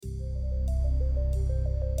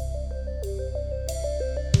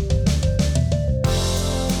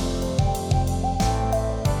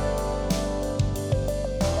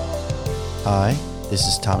Hi, this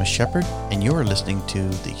is Thomas Shepard, and you're listening to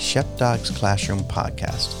the Shepdog's Classroom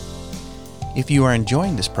podcast. If you are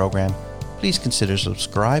enjoying this program, please consider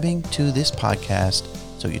subscribing to this podcast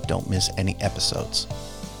so you don't miss any episodes.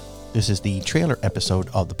 This is the trailer episode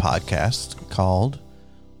of the podcast called,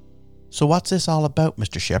 So What's This All About,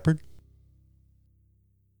 Mr. Shepard?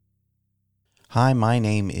 Hi, my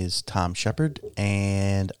name is Tom Shepard,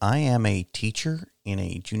 and I am a teacher in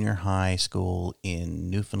a junior high school in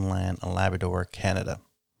Newfoundland and Labrador, Canada.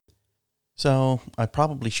 So I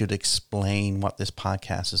probably should explain what this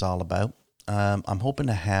podcast is all about. I'm hoping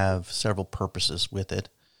to have several purposes with it.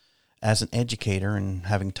 As an educator and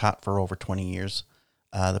having taught for over 20 years,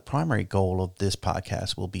 the primary goal of this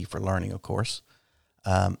podcast will be for learning, of course.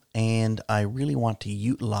 And I really want to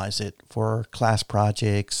utilize it for class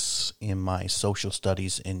projects in my social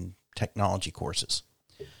studies and technology courses.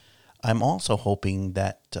 I'm also hoping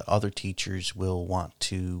that other teachers will want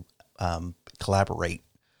to collaborate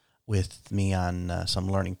with me on some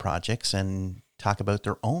learning projects and talk about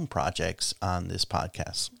their own projects on this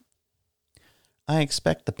podcast. I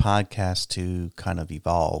expect the podcast to kind of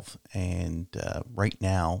evolve, and right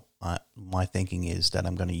now, my thinking is that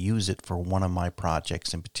I'm going to use it for one of my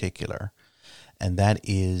projects in particular, and that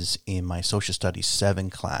is in my Social Studies 7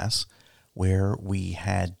 class, where we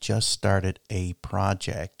had just started a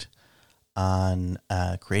project on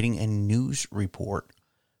creating a news report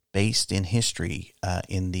based in history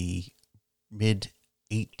in the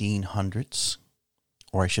mid-1800s,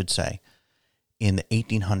 or I should say, in the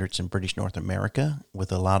 1800s in British North America, with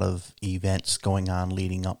a lot of events going on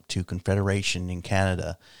leading up to Confederation in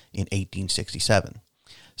Canada in 1867.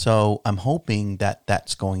 So I'm hoping that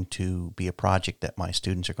that's going to be a project that my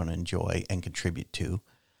students are going to enjoy and contribute to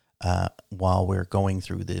while we're going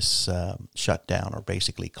through this shutdown, or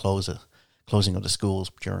basically closing of the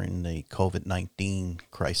schools during the COVID-19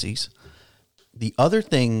 crises. The other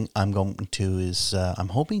thing I'm going to is I'm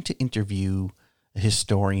hoping to interview a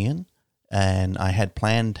historian, and I had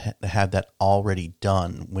planned to have that already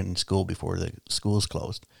done when school, before the schools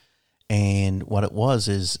closed. And what it was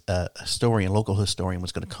is a local historian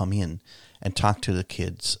was going to come in and talk to the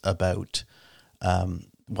kids about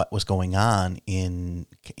what was going on in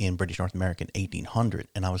British North America in 1800,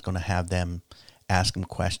 and I was going to have them ask them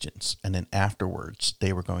questions, and then afterwards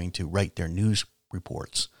they were going to write their news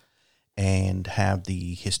reports and have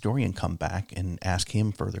the historian come back and ask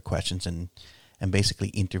him further questions and basically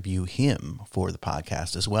interview him for the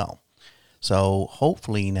podcast as well. So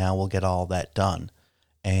hopefully now we'll get all that done,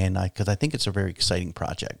 and because I think it's a very exciting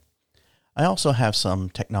project. I also have some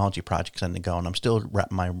technology projects on the go, and I'm still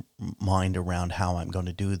wrapping my mind around how I'm going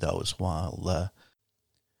to do those while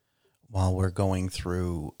we're going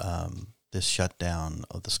through this shutdown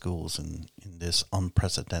of the schools in this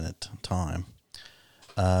unprecedented time.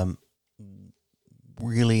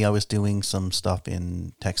 Really, I was doing some stuff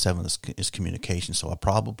in Tech 7 is communication, so I'll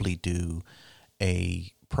probably do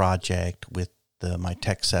a project with my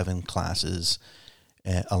Tech 7 classes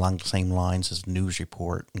along the same lines as news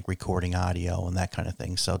report, recording audio, and that kind of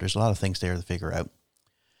thing. So there's a lot of things there to figure out.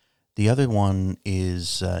 The other one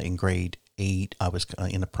is in grade 8, I was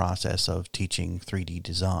in the process of teaching 3D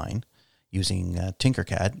design using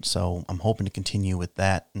Tinkercad, so I'm hoping to continue with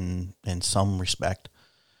that in some respect.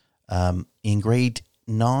 In grade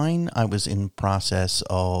 9, I was in process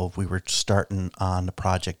of, we were starting on the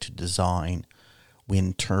project to design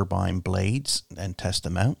wind turbine blades and test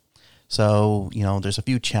them out. So, there's a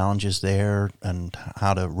few challenges there, and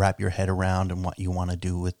how to wrap your head around and what you want to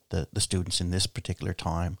do with the students in this particular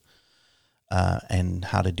time, and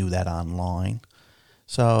how to do that online.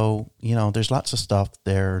 So, there's lots of stuff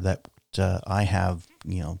there that I have,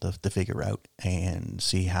 to figure out and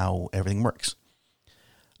see how everything works.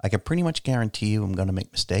 I can pretty much guarantee you I'm going to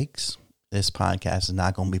make mistakes. This podcast is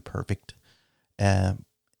not going to be perfect. And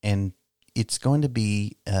it's going to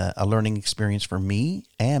be a learning experience for me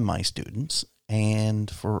and my students, and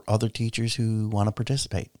for other teachers who want to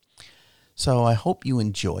participate. So I hope you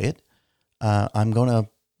enjoy it. I'm going to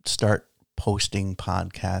start posting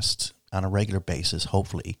podcasts on a regular basis,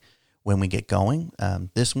 hopefully, when we get going.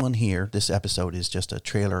 This episode is just a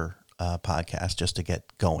trailer podcast just to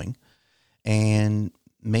get going. And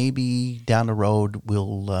maybe down the road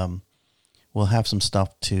we'll have some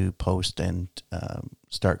stuff to post and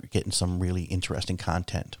start getting some really interesting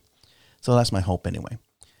content. So that's my hope anyway.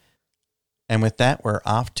 And with that, we're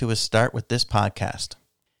off to a start with this podcast.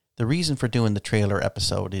 The reason for doing the trailer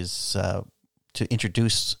episode is to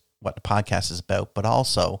introduce what the podcast is about, but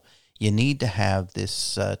also you need to have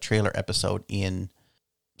this trailer episode in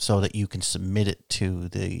so that you can submit it to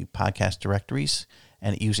the podcast directories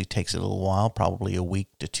and it usually takes a little while, probably a week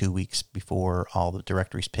to 2 weeks before all the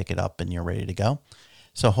directories pick it up and you're ready to go.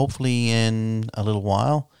 So hopefully in a little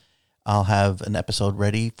while, I'll have an episode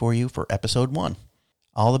ready for you for episode 1.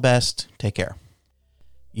 All the best. Take care.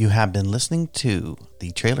 You have been listening to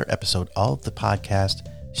the trailer episode of the podcast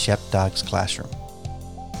Shepdog's Classroom.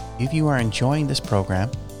 If you are enjoying this program,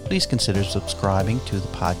 please consider subscribing to the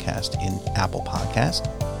podcast in Apple Podcast,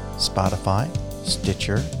 Spotify,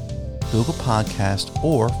 Stitcher, Google Podcast,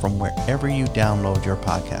 or from wherever you download your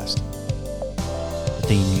podcast. The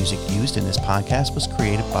theme music used in this podcast was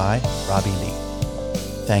created by Robbie Lee.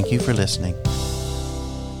 Thank you for listening.